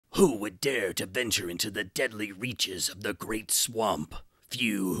Who would dare to venture into the deadly reaches of the Great Swamp?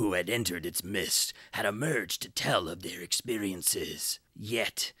 Few who had entered its mist had emerged to tell of their experiences.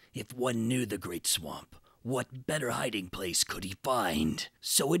 Yet, if one knew the Great Swamp, what better hiding place could he find?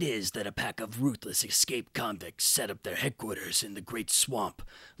 So it is that a pack of ruthless escaped convicts set up their headquarters in the Great Swamp,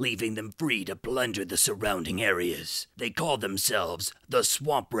 leaving them free to plunder the surrounding areas. They call themselves the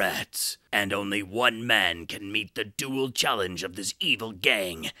Swamp Rats, and only one man can meet the dual challenge of this evil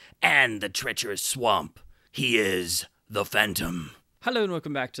gang and the treacherous swamp. He is the Phantom. Hello and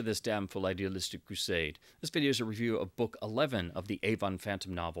welcome back to this damn full idealistic crusade. This video is a review of book 11 of the Avon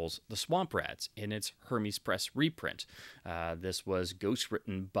Phantom novels, The Swamp Rats, in its Hermes Press reprint. This was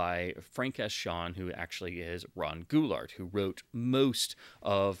ghostwritten by Frank S. Shawn, who actually is Ron Goulart, who wrote most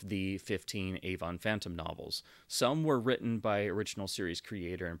of the 15 Avon Phantom novels. Some were written by original series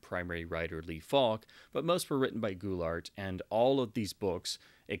creator and primary writer Lee Falk, but most were written by Goulart, and all of these books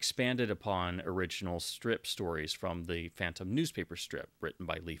expanded upon original strip stories from the Phantom newspaper strip written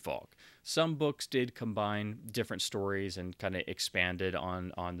by Lee Falk. Some books did combine different stories and kind of expanded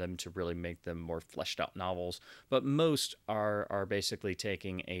on them to really make them more fleshed out novels, but most are basically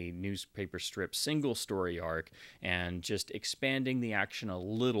taking a newspaper strip single story arc and just expanding the action a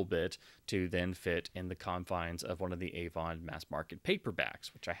little bit to then fit in the confines of one of the Avon mass market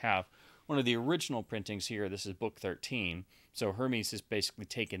paperbacks, which I have one of the original printings here. This is book 13. So Hermes has basically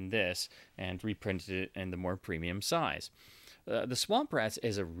taken this and reprinted it in the more premium size. The Swamp Rats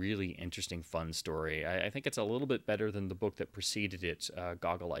is a really interesting, fun story. I think it's a little bit better than the book that preceded it,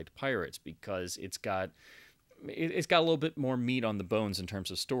 Goggle-Eyed Pirates, because it's got a little bit more meat on the bones in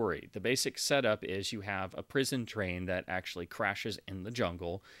terms of story. The basic setup is you have a prison train that actually crashes in the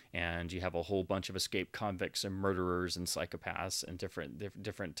jungle, and you have a whole bunch of escaped convicts and murderers and psychopaths and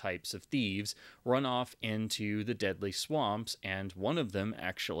different types of thieves run off into the deadly swamps, and one of them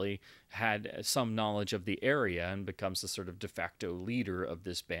actually had some knowledge of the area and becomes the sort of de facto leader of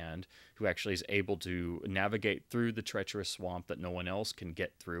this band, who actually is able to navigate through the treacherous swamp that no one else can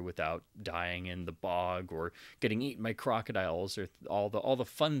get through without dying in the bog or getting eaten by crocodiles, or all the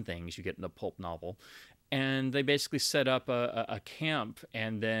fun things you get in a pulp novel. And they basically set up a camp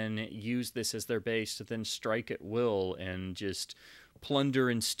and then use this as their base to then strike at will and just plunder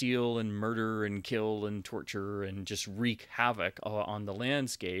and steal and murder and kill and torture and just wreak havoc on the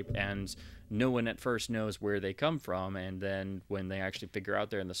landscape. And no one at first knows where they come from, and then when they actually figure out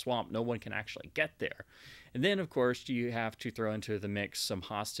they're in the swamp, no one can actually get there. And then, of course, you have to throw into the mix some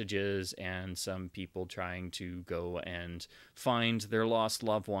hostages and some people trying to go and find their lost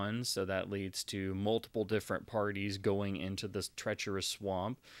loved ones. So that leads to multiple different parties going into this treacherous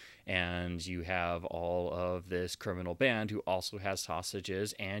swamp. And you have all of this criminal band who also has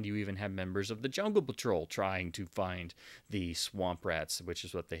hostages, and you even have members of the Jungle Patrol trying to find the Swamp Rats, which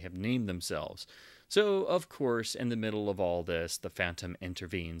is what they have named themselves. So, of course, in the middle of all this, the Phantom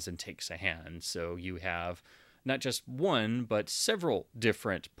intervenes and takes a hand. So you have not just one, but several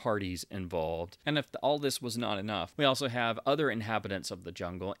different parties involved. And if all this was not enough, we also have other inhabitants of the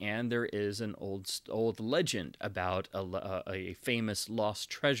jungle, and there is an old legend about a famous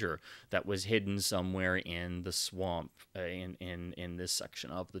lost treasure that was hidden somewhere in the swamp in this section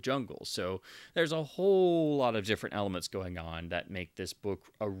of the jungle. So there's a whole lot of different elements going on that make this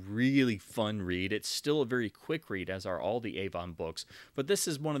book a really fun read. It's still a very quick read, as are all the Avon books, but this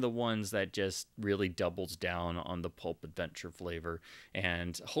is one of the ones that just really doubles down on the pulp adventure flavor,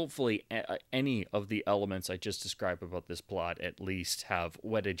 and hopefully any of the elements I just described about this plot at least have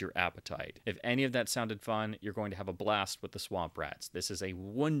whetted your appetite. If any of that sounded fun, you're going to have a blast with the Swamp Rats. This is a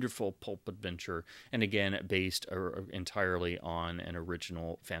wonderful pulp adventure, and again, based entirely on an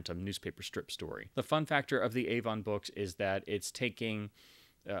original Phantom newspaper strip story. The fun factor of the Avon books is that it's taking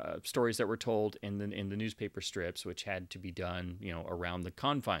stories that were told in the newspaper strips, which had to be done, around the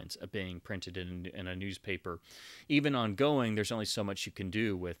confines of being printed in a newspaper. Even ongoing, there's only so much you can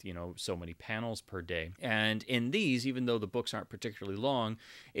do with, so many panels per day. And in these, even though the books aren't particularly long,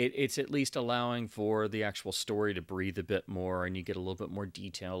 it's at least allowing for the actual story to breathe a bit more, and you get a little bit more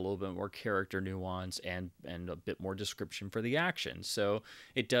detail, a little bit more character nuance, and a bit more description for the action. So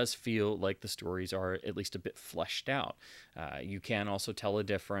it does feel like the stories are at least a bit fleshed out. You can also tell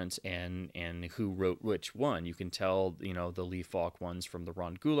a difference in who wrote which one. You can tell, the Lee Falk ones from the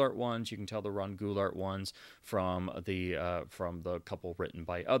Ron Goulart ones. You can tell the Ron Goulart ones from the couple written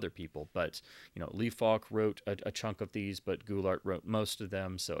by other people. But, Lee Falk wrote a chunk of these, but Goulart wrote most of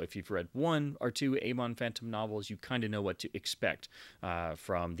them. So if you've read one or two Avon Phantom novels, you kind of know what to expect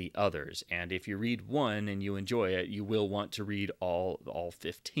from the others. And if you read one and you enjoy it, you will want to read all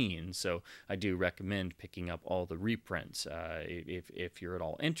 15. So I do recommend picking up all the reprints if you're at at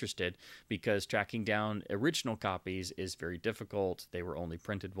all interested, because tracking down original copies is very difficult. They were only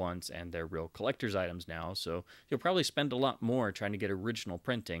printed once, and they're real collector's items now, so you'll probably spend a lot more trying to get original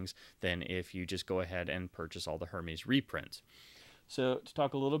printings than if you just go ahead and purchase all the Hermes reprints. So to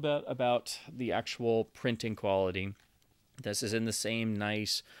talk a little bit about the actual printing quality, this is in the same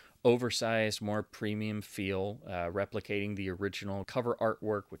nice, oversized, more premium feel, replicating the original cover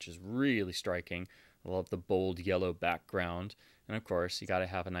artwork, which is really striking. I love the bold yellow background. And of course, you got to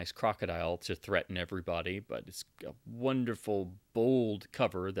have a nice crocodile to threaten everybody, but it's a wonderful, bold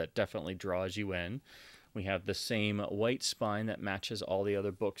cover that definitely draws you in. We have the same white spine that matches all the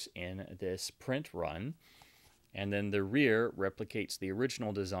other books in this print run. And then the rear replicates the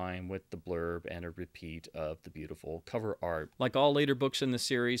original design with the blurb and a repeat of the beautiful cover art. Like all later books in the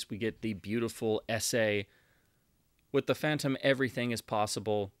series, we get the beautiful essay, "With the Phantom, everything is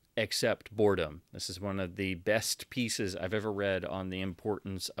possible except boredom." This is one of the best pieces I've ever read on the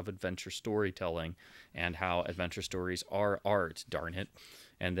importance of adventure storytelling and how adventure stories are art, darn it.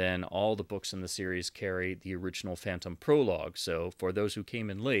 And then all the books in the series carry the original Phantom prologue. So for those who came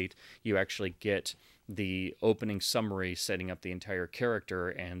in late, you actually get the opening summary setting up the entire character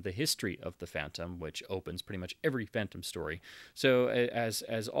and the history of the Phantom, which opens pretty much every Phantom story. So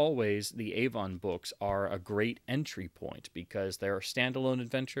as always, the Avon books are a great entry point because they are standalone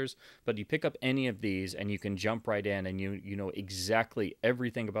adventures, but you pick up any of these and you can jump right in, and you know exactly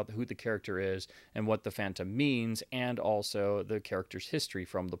everything about who the character is and what the Phantom means, and also the character's history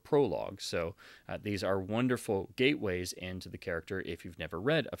from the prologue. So these are wonderful gateways into the character if you've never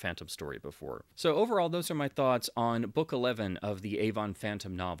read a Phantom story before. So overall, those are my thoughts on Book 11 of the Avon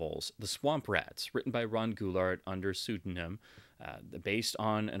Phantom novels, The Swamp Rats, written by Ron Goulart under pseudonym, based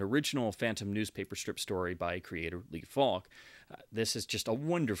on an original Phantom newspaper strip story by creator Lee Falk. This is just a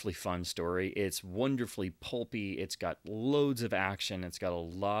wonderfully fun story. It's wonderfully pulpy. It's got loads of action. It's got a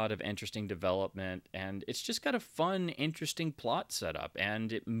lot of interesting development, and it's just got a fun, interesting plot setup,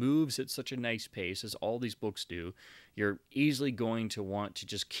 and it moves at such a nice pace, as all these books do. You're easily going to want to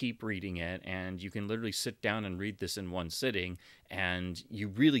just keep reading it, and you can literally sit down and read this in one sitting, and you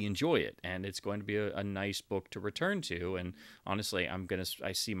really enjoy it, and it's going to be a nice book to return to. And honestly,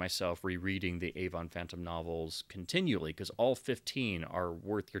 I see myself rereading the Avon Phantom novels continually, because all 15 are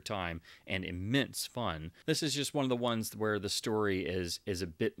worth your time and immense fun. This is just one of the ones where the story is a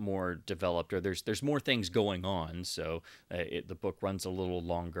bit more developed, or there's more things going on, so the book runs a little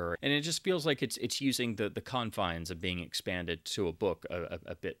longer, and it just feels like it's using the confines of being expanded to a book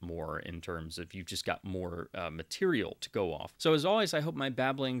a bit more, in terms of you've just got more material to go off. So as always, I hope my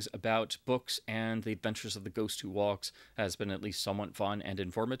babblings about books and the adventures of the Ghost Who Walks has been at least somewhat fun and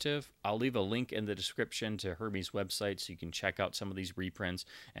informative. I'll leave a link in the description to Hermes' website so you can check out some of these reprints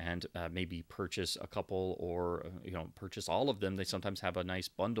and maybe purchase a couple, or purchase all of them. They sometimes have a nice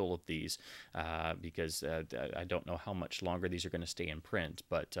bundle of these because I don't know how much longer these are going to stay in print,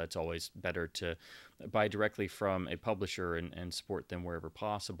 but it's always better to buy directly from a publisher and support them wherever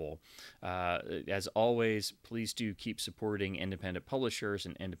possible. As always, please do keep supporting independent publishers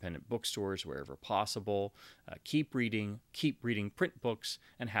and independent bookstores wherever possible. Keep reading print books,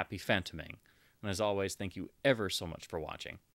 and happy phantoming. And as always, thank you ever so much for watching.